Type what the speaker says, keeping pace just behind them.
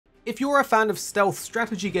If you're a fan of stealth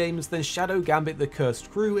strategy games, then Shadow Gambit: The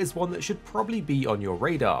Cursed Crew is one that should probably be on your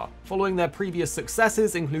radar. Following their previous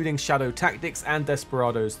successes, including Shadow Tactics and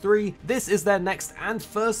Desperados 3, this is their next and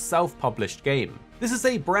first self-published game. This is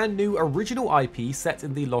a brand new original IP set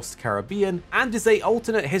in the Lost Caribbean and is a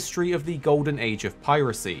alternate history of the golden age of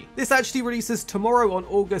piracy. This actually releases tomorrow on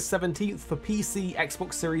August 17th for PC,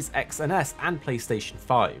 Xbox Series X and S and PlayStation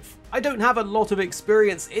 5. I don't have a lot of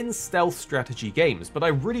experience in stealth strategy games, but I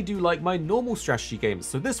really do like my normal strategy games,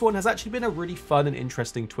 so this one has actually been a really fun and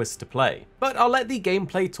interesting twist to play. But I'll let the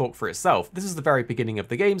gameplay talk for itself. This is the very beginning of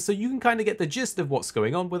the game, so you can kind of get the gist of what's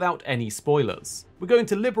going on without any spoilers. We're going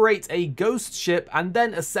to liberate a ghost ship and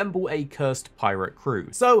then assemble a cursed pirate crew.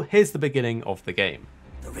 So here's the beginning of the game.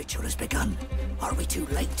 The ritual has begun. Are we too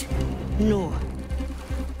late? No.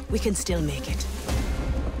 We can still make it.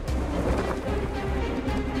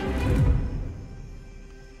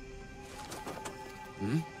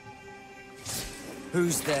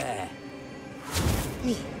 Who's there?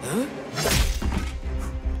 Me. Huh?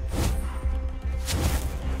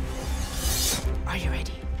 Are you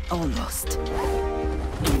ready? Almost.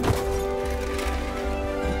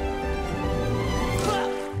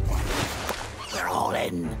 We're all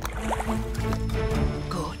in.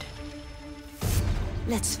 Good.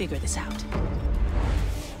 Let's figure this out.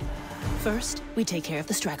 First, we take care of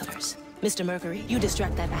the stragglers. Mr. Mercury, you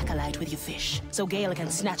distract that acolyte with your fish, so Gale can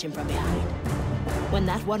snatch him from behind. When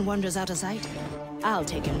that one wanders out of sight, I'll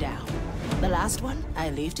take him down. The last one,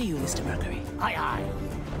 I leave to you, Mr. Mercury. Aye, aye.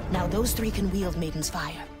 Now those three can wield Maiden's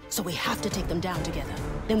Fire, so we have to take them down together.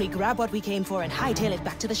 Then we grab what we came for and hightail it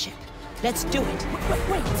back to the ship. Let's do it.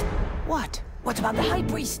 Wait. What? What about the High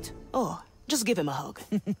Priest? Oh, just give him a hug.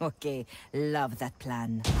 Okay, love that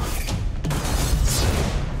plan.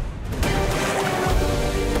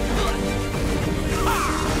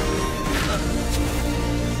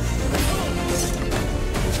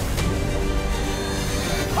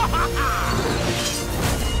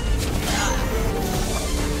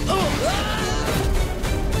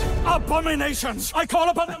 Abominations! I call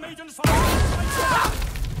upon the Maiden's Fire!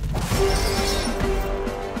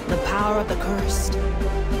 The power of the cursed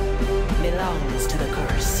belongs to the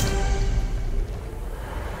cursed.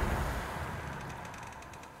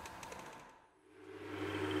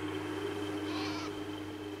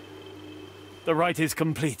 The rite is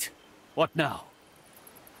complete. What now?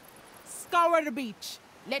 Scour the beach.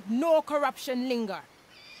 Let no corruption linger.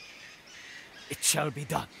 It shall be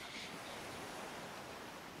done.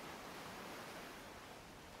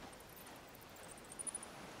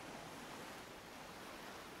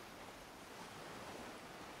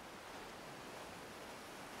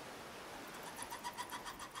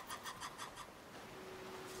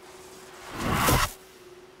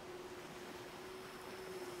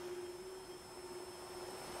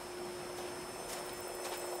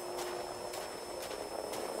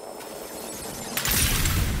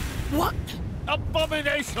 What?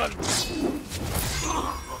 Abomination!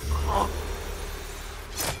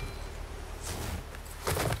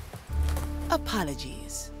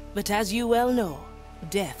 Apologies, but as you well know,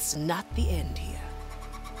 death's not the end here.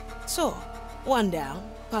 So, one down,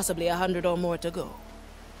 possibly 100 or more to go.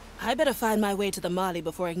 I better find my way to the Mali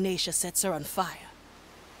before Ignatia sets her on fire.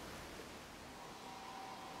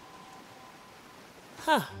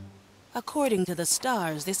 Huh. According to the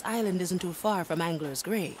stars, this island isn't too far from Angler's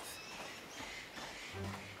grave.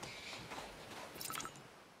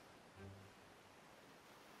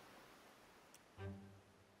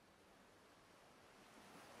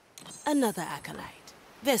 Another acolyte.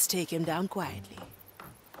 Best take him down quietly.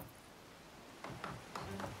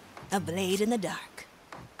 A blade in the dark.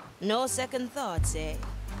 No second thoughts, eh?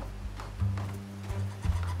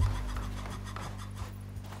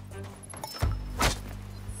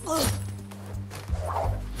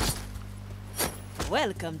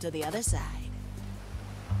 Welcome to the other side.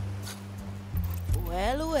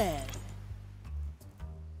 Well, well.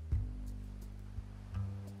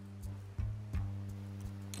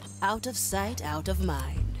 Out of sight, out of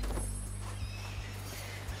mind.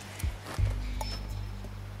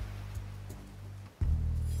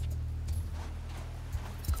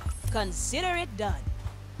 Consider it done.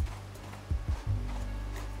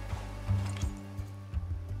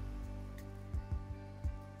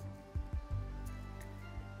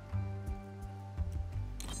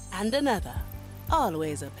 And another.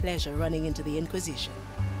 Always a pleasure running into the Inquisition.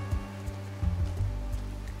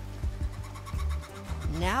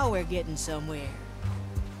 Now we're getting somewhere.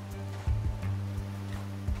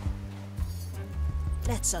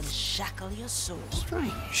 Let's unshackle your soul.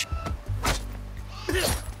 Strange.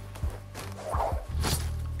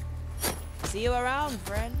 See you around,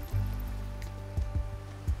 friend.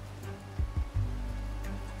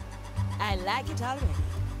 I like it already.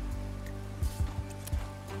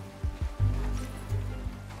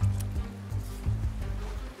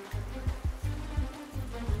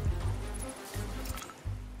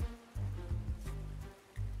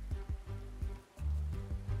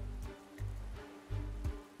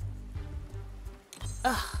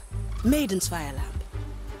 Maiden's fire lamp.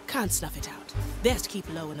 Can't snuff it out. Best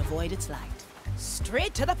keep low and avoid its light.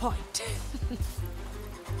 Straight to the point.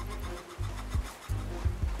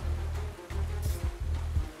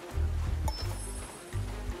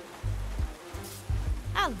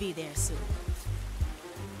 I'll be there soon.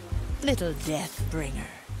 Little death bringer.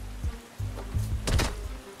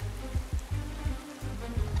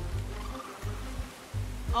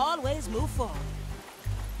 Always move forward.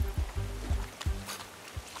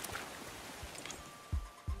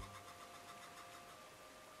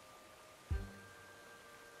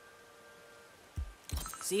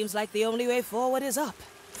 Seems like the only way forward is up.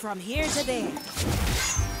 From here to there.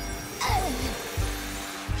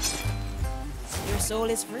 Your soul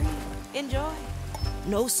is free. Enjoy.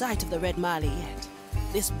 No sight of the Red Mali yet.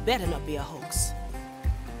 This better not be a hoax.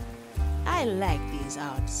 I like these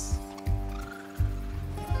odds.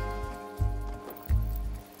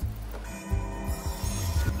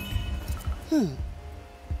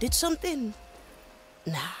 Did something?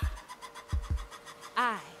 Nah.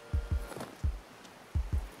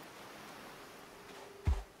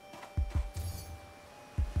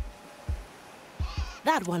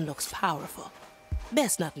 That one looks powerful.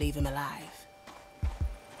 Best not leave him alive.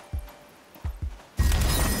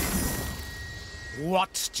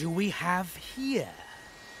 What do we have here?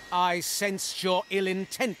 I sensed your ill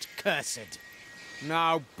intent, cursed.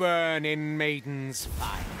 Now burn in Maiden's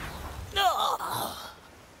fire.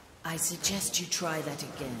 I suggest you try that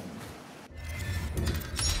again.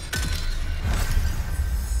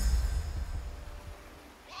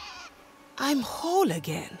 I'm whole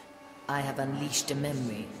again. I have unleashed a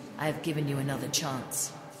memory. I have given you another chance.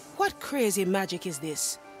 What crazy magic is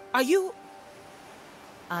this? Are you...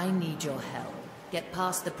 I need your help. Get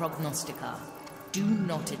past the prognosticar. Do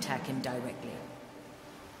not attack him directly.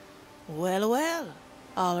 Well, well.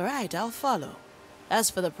 All right, I'll follow. As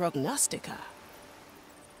for the prognosticar,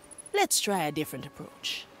 let's try a different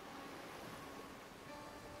approach.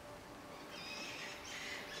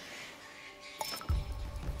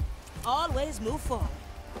 Always move forward.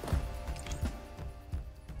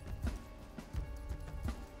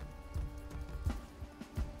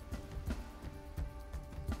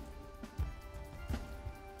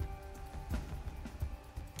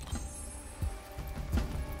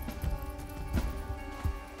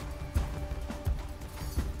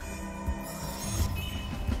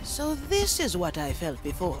 So this is what I felt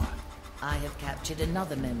before. I have captured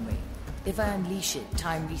another memory. If I unleash it,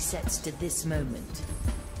 time resets to this moment.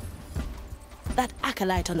 That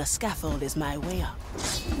acolyte on the scaffold is my way up.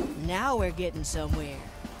 Now we're getting somewhere.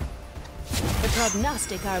 The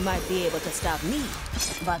prognosticar might be able to stop me,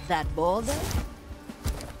 but that boulder?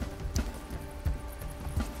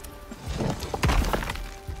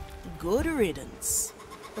 Good riddance.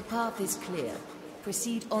 The path is clear.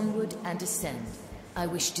 Proceed onward and ascend. I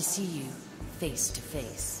wish to see you face to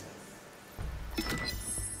face.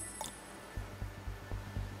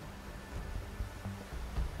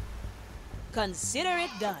 Consider it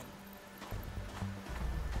done.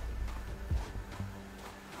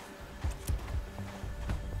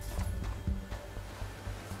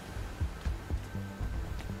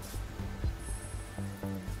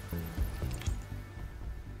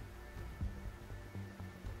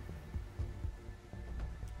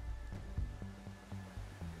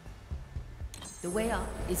 The way up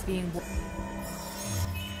is being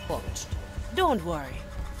watched. Don't worry.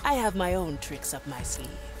 I have my own tricks up my sleeve.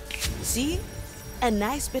 See? A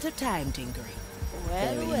nice bit of time tinkering.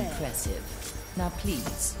 Well, Very impressive. Now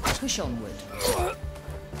please, push onward.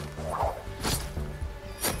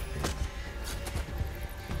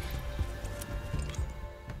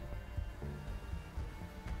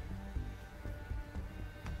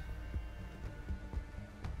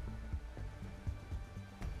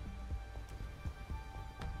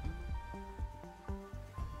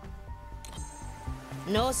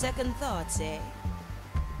 No second thoughts, eh?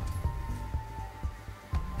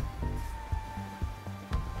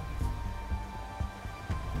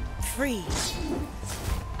 Freeze.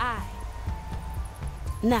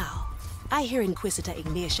 Now, I hear Inquisitor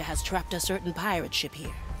Ignatia has trapped a certain pirate ship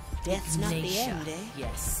here. Death's not the Ignatia, end, eh?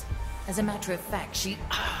 Yes. As a matter of fact, she...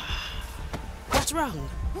 What's wrong?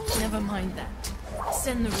 Never mind that.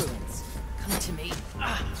 Send the ruins. Come to me.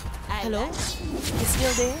 Hello? You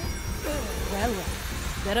still there? Well, well.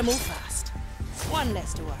 Better move fast. One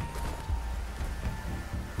less to worry.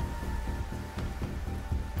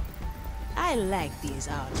 I like these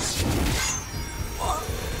odds.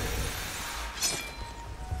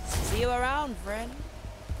 See you around, friend.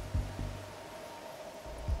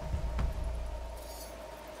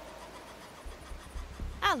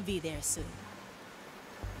 I'll be there soon.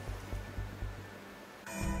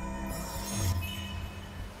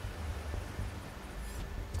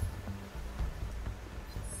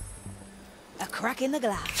 A crack in the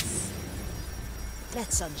glass.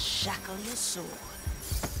 Let's unshackle your sword.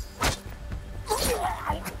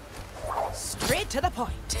 Straight to the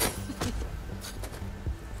point.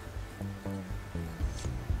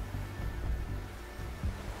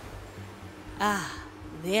 Ah,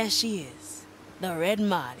 there she is. The Red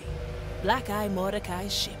Marty, Black Eye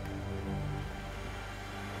Mordecai's ship.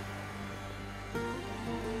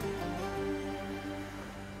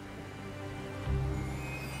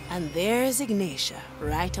 And there's Ignatia,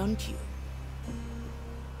 right on cue.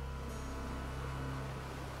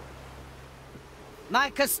 My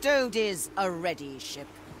custode is a ready ship.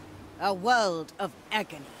 A world of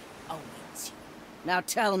agony awaits you. Now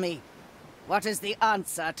tell me, what is the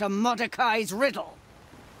answer to Mordecai's riddle?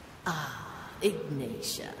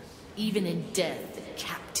 Ignatia. Even in death, the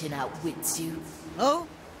captain outwits you. Oh?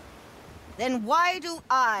 Then why do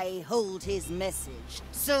I hold his message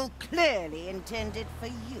so clearly intended for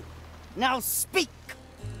you? Now speak!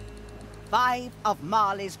 5 of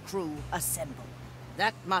Marley's crew assemble.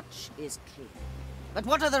 That much is clear. But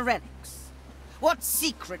what are the relics? What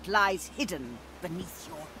secret lies hidden beneath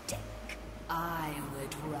your deck? I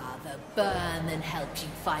would rather burn than help you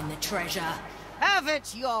find the treasure. Have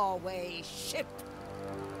it your way, ship!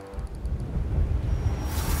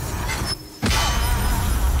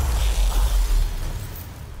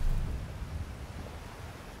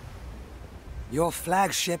 Your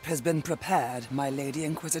flagship has been prepared, my Lady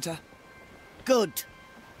Inquisitor. Good.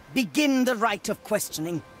 Begin the rite of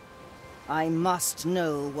questioning. I must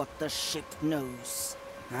know what the ship knows.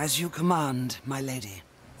 As you command, my lady.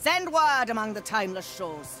 Send word among the timeless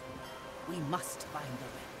shores. We must find the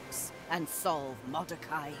relics and solve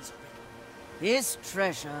Mordecai's riddle. His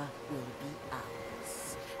treasure will be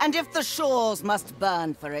ours. And if the shores must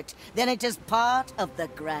burn for it, then it is part of the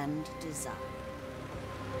grand design.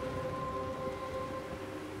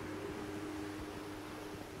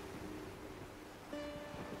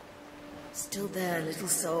 Still there, little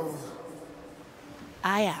soul.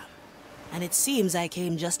 I am. And it seems I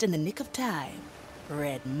came just in the nick of time,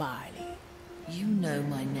 Red Marley. You know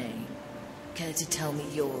my name. Care to tell me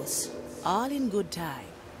yours? All in good time.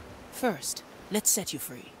 First, let's set you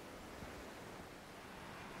free.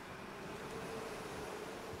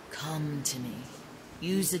 Come to me.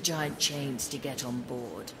 Use the giant chains to get on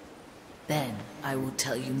board. Then I will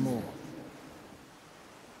tell you more.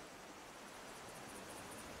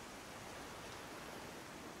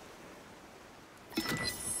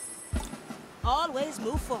 Always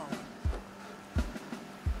move forward.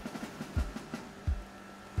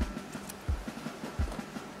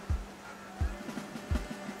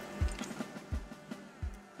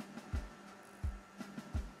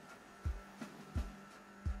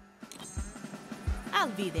 I'll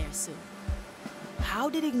be there soon. How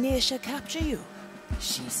did Ignatia capture you?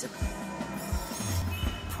 She surprised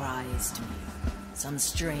me. Some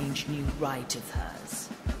strange new right of hers.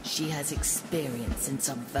 She has experience in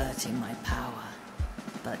subverting my power,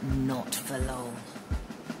 but not for long.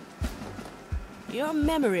 Your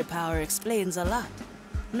memory power explains a lot.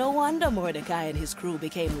 No wonder Mordecai and his crew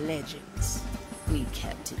became legends. We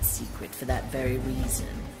kept it secret for that very reason.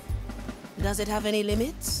 Does it have any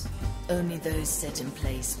limits? Only those set in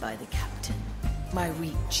place by the captain. My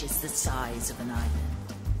reach is the size of an island.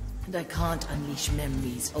 And I can't unleash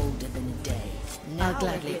memories older than a day. I'll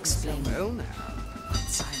gladly explain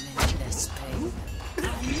once I'm in less pain.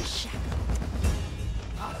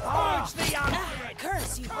 Urge the undead!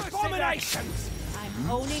 Curse you! Abominations! I'm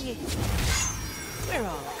owning it. We're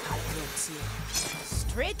all cutthroats here.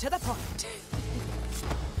 Straight to the point.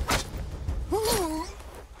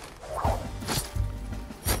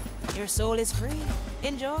 Your soul is free.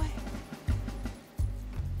 Enjoy.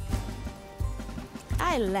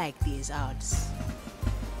 I like these odds.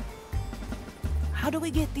 How do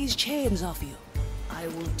we get these chains off you? I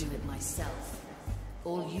will do it myself.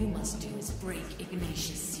 All you must do is break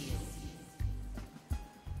Ignatius' seal.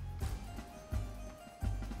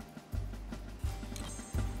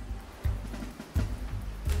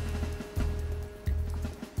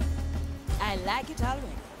 I like it already.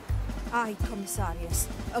 Aye, Commissarius.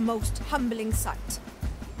 A most humbling sight.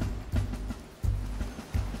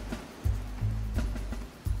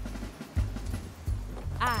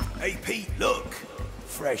 Aye. Hey Pete, look!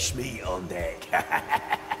 Fresh meat on deck.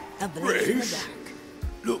 A blaze in the Fresh?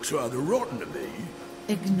 dark. Looks rather rotten to me.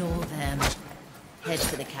 Ignore them. Head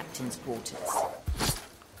for the captain's quarters.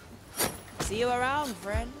 See you around,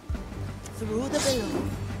 friend. Through the below.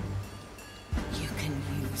 You can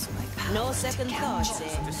use my power. No second thoughts,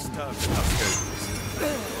 eh? Disturb the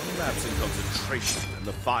custodians. Lapse in concentration and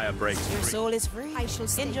the fire breaks Your free. soul is free. I shall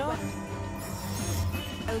stay Enjoy. well.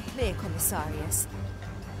 I'll play, Commissarius.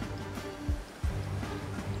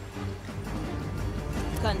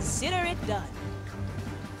 Consider it done.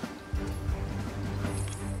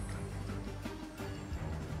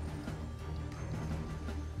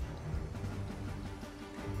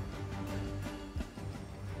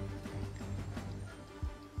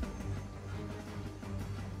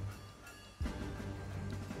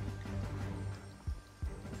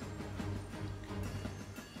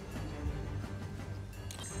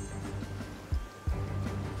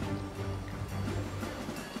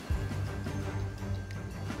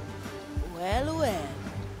 Well, well.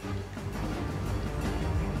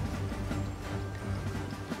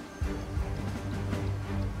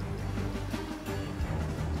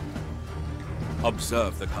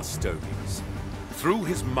 Observe the custodians. Through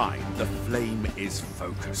his mind, the flame is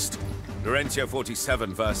focused. Laurentio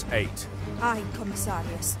 47, verse 8. Aye,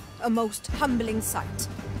 Commissarius. A most humbling sight.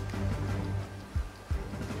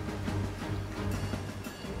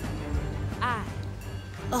 Aye.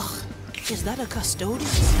 Ugh, is that a custodian?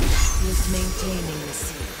 He is maintaining the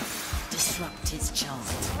seal. Disrupt his charm.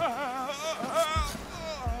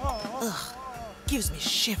 Ugh, gives me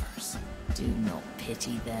shivers. Do not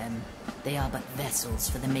pity them. They are but vessels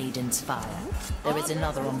for the maiden's fire. There is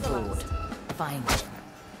another on board. Find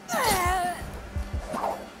her.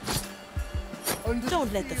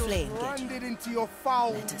 Don't let the flame get you. Into your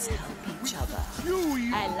foul. Let us help each other.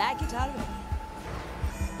 I like it already.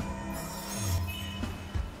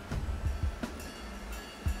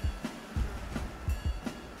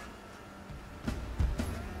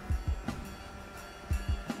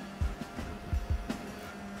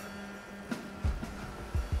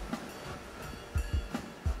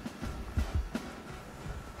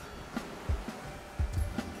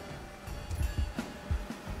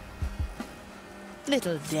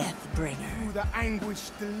 Little death bringer. Through the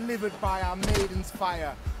anguish delivered by our maiden's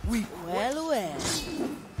fire, we Well, well.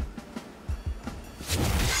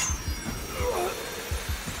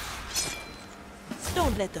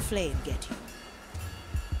 Don't let the flame get you.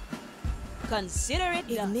 Consider it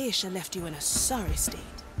done. Ignatia left you in a sorry state.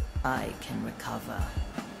 I can recover.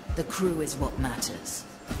 The crew is what matters.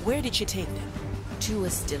 Where did she take them? 2 are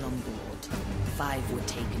still on board. 5 were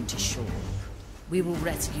taken to shore. We will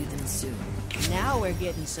rescue them soon. Now we're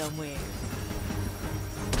getting somewhere.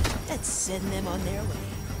 Let's send them on their way.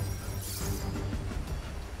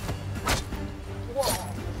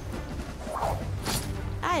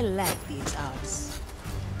 I like these hours.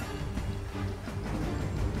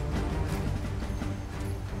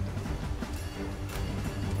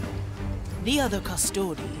 The other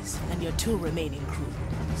custodies and your 2 remaining crew.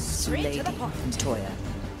 Lady to the point. and Toya.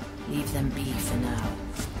 Leave them be for now.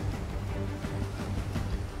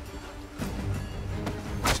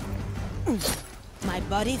 My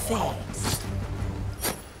body fades.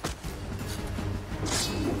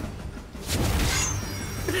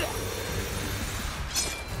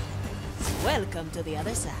 Welcome to the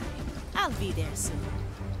other side. I'll be there soon.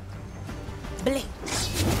 Blink.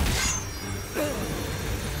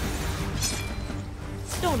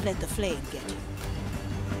 Don't let the flame get you.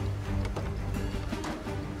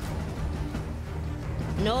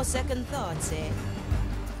 No second thoughts, eh?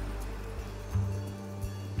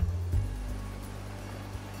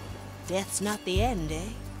 Death's not the end, eh?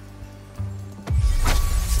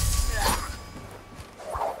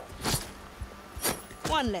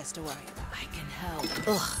 One less to worry about. I can help.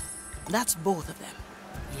 Ugh, that's both of them.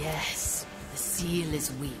 Yes, the seal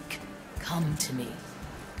is weak. Come to me.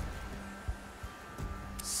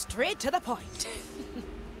 Straight to the point.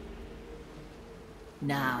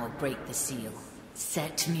 Now break the seal.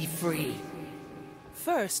 Set me free.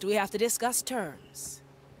 First, we have to discuss terms.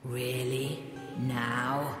 Really?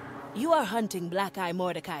 Now? You are hunting Black Eye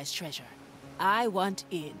Mordecai's treasure. I want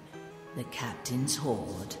in. The captain's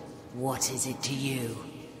hoard. What is it to you?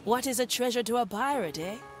 What is a treasure to a pirate,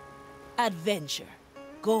 eh? Adventure.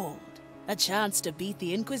 Gold. A chance to beat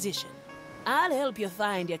the Inquisition. I'll help you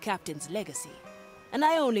find your captain's legacy. And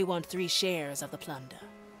I only want 3 shares of the plunder.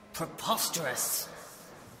 Preposterous.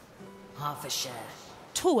 Half a share.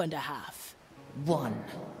 2.5. 1.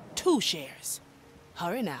 2 shares.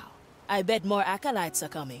 Hurry now. I bet more acolytes are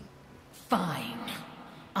coming. Fine.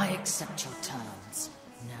 I accept your terms.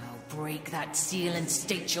 Now break that seal and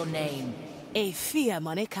state your name. A Fia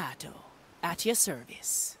Monacato, at your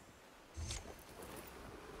service.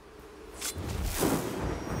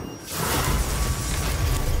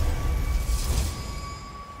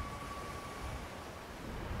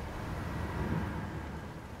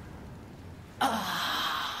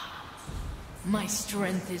 My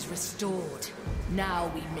strength is restored.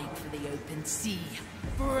 Now we make for the open sea.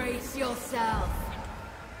 Brace yourself.